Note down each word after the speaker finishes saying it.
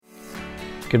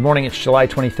Good morning, it's July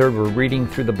 23rd. We're reading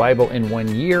through the Bible in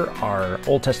 1 year. Our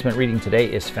Old Testament reading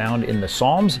today is found in the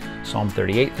Psalms, Psalm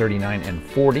 38, 39, and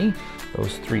 40.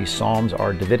 Those three Psalms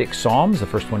are Davidic Psalms. The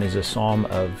first one is a psalm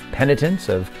of penitence,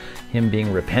 of him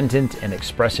being repentant and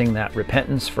expressing that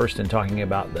repentance. First, in talking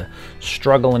about the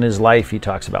struggle in his life, he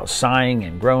talks about sighing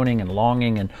and groaning and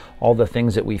longing and all the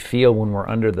things that we feel when we're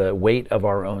under the weight of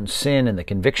our own sin and the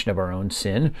conviction of our own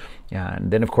sin.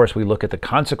 And then, of course, we look at the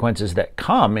consequences that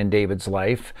come in David's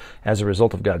life as a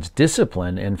result of God's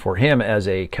discipline. And for him, as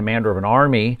a commander of an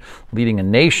army, leading a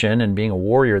nation and being a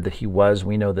warrior that he was,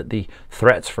 we know that the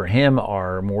threats for him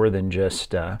are more than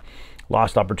just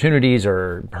lost opportunities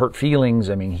or hurt feelings.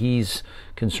 I mean, he's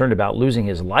concerned about losing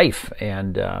his life,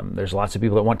 and there's lots of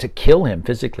people that want to kill him,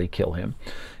 physically kill him.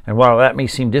 And while that may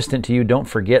seem distant to you, don't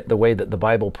forget the way that the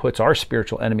Bible puts our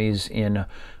spiritual enemies in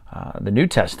the New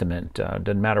Testament.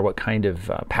 Doesn't matter what kind of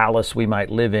palace we might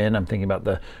live in. I'm thinking about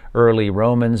the early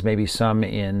Romans, maybe some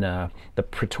in the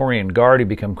Praetorian Guard who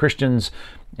become Christians,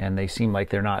 and they seem like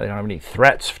they don't have any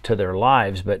threats to their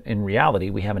lives, but in reality,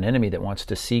 we have an enemy that wants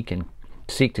to seek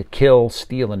to kill,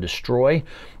 steal, and destroy,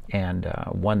 and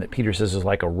one that Peter says is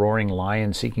like a roaring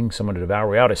lion seeking someone to devour.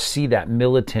 We ought to see that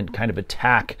militant kind of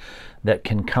attack that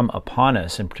can come upon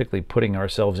us, and particularly putting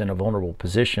ourselves in a vulnerable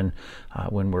position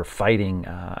when we're fighting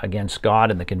against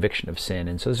God and the conviction of sin.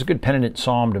 And so this is a good penitent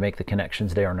psalm to make the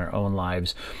connections there in our own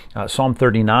lives. Psalm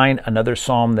 39, another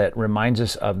psalm that reminds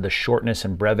us of the shortness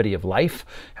and brevity of life,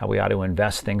 how we ought to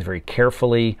invest things very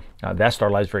carefully, invest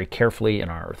our lives very carefully in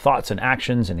our thoughts and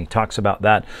actions. And he talks about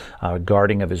that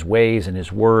guarding of his ways and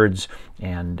his words,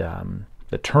 and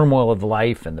the turmoil of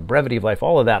life and the brevity of life,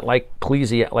 all of that, like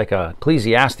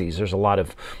Ecclesiastes. There's a lot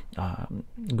of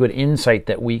good insight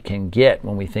that we can get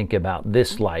when we think about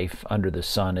this life under the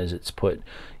sun, as it's put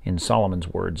in Solomon's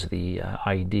words, the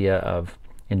idea of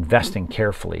investing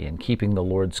carefully and keeping the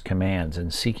Lord's commands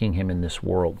and seeking him in this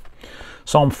world.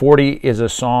 Psalm 40 is a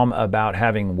psalm about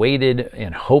having waited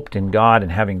and hoped in God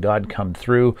and having God come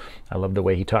through. I love the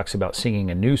way he talks about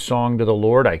singing a new song to the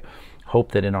Lord. I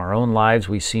hope that in our own lives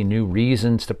we see new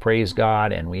reasons to praise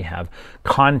God, and we have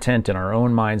content in our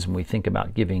own minds when we think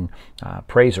about giving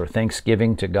praise or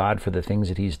thanksgiving to God for the things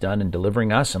that he's done in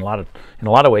delivering us. In a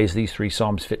lot of ways, these three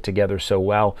psalms fit together so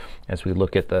well as we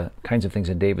look at the kinds of things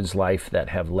in David's life that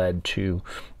have led to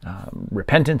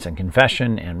repentance and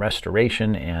confession and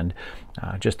restoration, and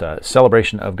just a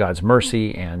celebration of God's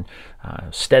mercy and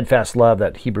steadfast love,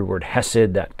 that Hebrew word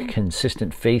hesed, that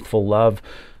consistent, faithful love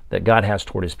that God has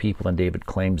toward his people, and David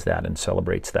claims that and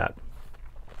celebrates that.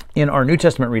 In our New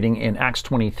Testament reading in Acts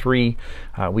 23,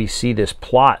 we see this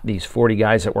plot, these 40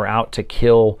 guys that were out to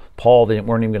kill Paul. They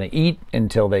weren't even going to eat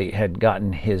until they had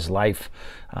gotten his life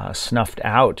snuffed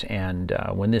out. And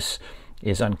when this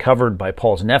is uncovered by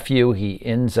Paul's nephew, he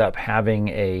ends up having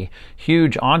a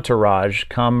huge entourage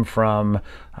come from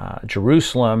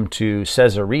Jerusalem to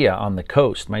Caesarea on the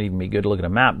coast. Might even be good to look at a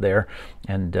map there.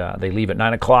 And they leave at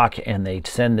 9 o'clock, and they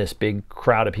send this big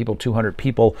crowd of people, 200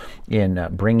 people, in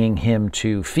bringing him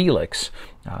to Felix.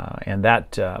 And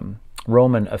that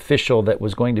Roman official that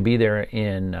was going to be there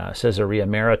in Caesarea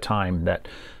Maritime, that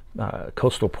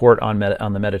coastal port on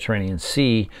the Mediterranean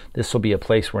Sea, this will be a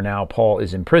place where now Paul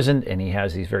is imprisoned, and he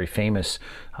has these very famous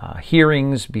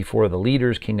hearings before the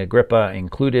leaders, King Agrippa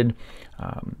included,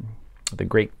 the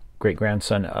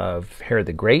great-grandson of Herod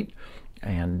the Great.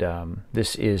 And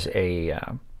this is a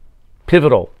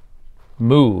pivotal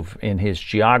move in his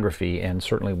geography, and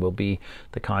certainly will be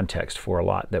the context for a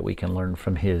lot that we can learn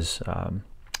from his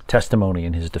testimony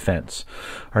in his defense.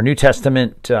 Our New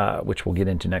Testament, which we'll get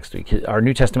into next week, our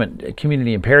New Testament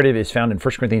community imperative is found in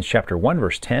 1 Corinthians chapter 1,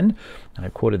 verse 10. And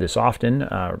I've quoted this often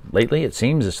lately, it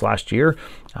seems, this last year.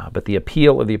 But the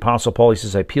appeal of the Apostle Paul, he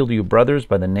says, I appeal to you, brothers,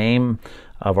 by the name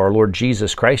of our Lord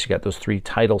Jesus Christ. You got those three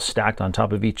titles stacked on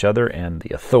top of each other, and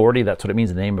the authority, that's what it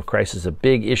means. The name of Christ is a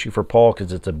big issue for Paul,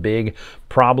 because it's a big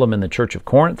problem in the church of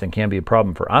Corinth and can be a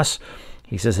problem for us.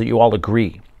 He says that you all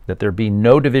agree, that there be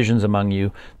no divisions among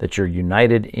you, that you're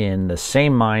united in the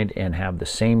same mind and have the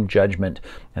same judgment.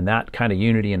 And that kind of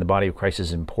unity in the body of Christ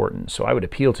is important. So I would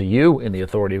appeal to you in the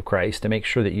authority of Christ to make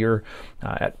sure that you're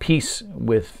at peace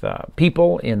with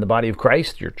people in the body of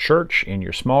Christ, your church, in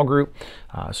your small group.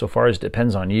 So far as it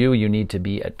depends on you, you need to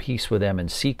be at peace with them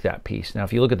and seek that peace. Now,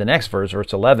 if you look at the next verse,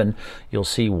 verse 11, you'll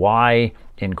see why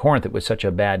in Corinth it was such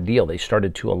a bad deal. They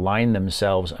started to align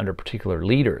themselves under particular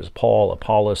leaders, Paul,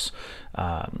 Apollos,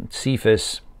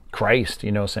 Cephas, Christ,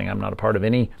 saying I'm not a part of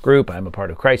any group, I'm a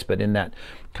part of Christ. But in that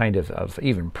kind of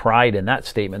even pride in that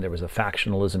statement, there was a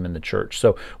factionalism in the church.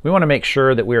 So we want to make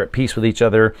sure that we're at peace with each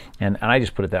other. And I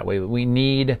just put it that way. We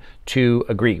need to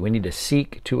agree. We need to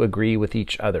seek to agree with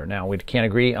each other. Now, we can't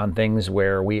agree on things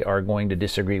where we are going to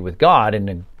disagree with God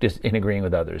and in agreeing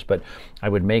with others. But I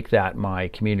would make that my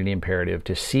community imperative,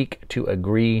 to seek to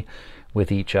agree with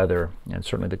each other. And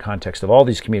certainly the context of all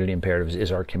these community imperatives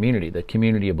is our community, the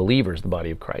community of believers, the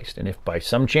body of Christ. And if by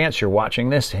some chance you're watching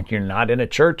this and you're not in a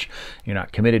church, you're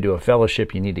not committed to a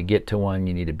fellowship, you need to get to one.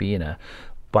 You need to be in a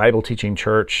Bible teaching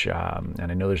church, and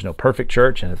I know there's no perfect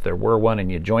church, and if there were one and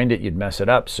you joined it, you'd mess it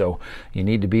up. So you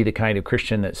need to be the kind of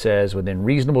Christian that says, within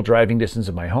reasonable driving distance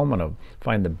of my home, I'm going to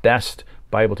find the best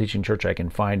Bible teaching church I can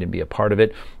find and be a part of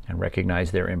it, and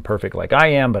recognize they're imperfect like I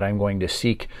am, but I'm going to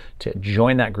seek to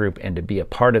join that group and to be a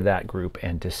part of that group,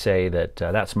 and to say that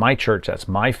that's my church, that's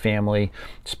my family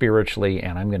spiritually,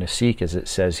 and I'm going to seek, as it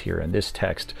says here in this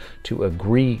text, to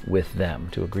agree with them,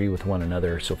 to agree with one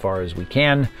another so far as we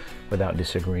can without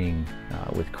disagreeing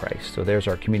with Christ. So there's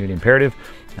our community imperative,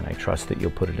 and I trust that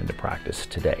you'll put it into practice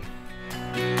today.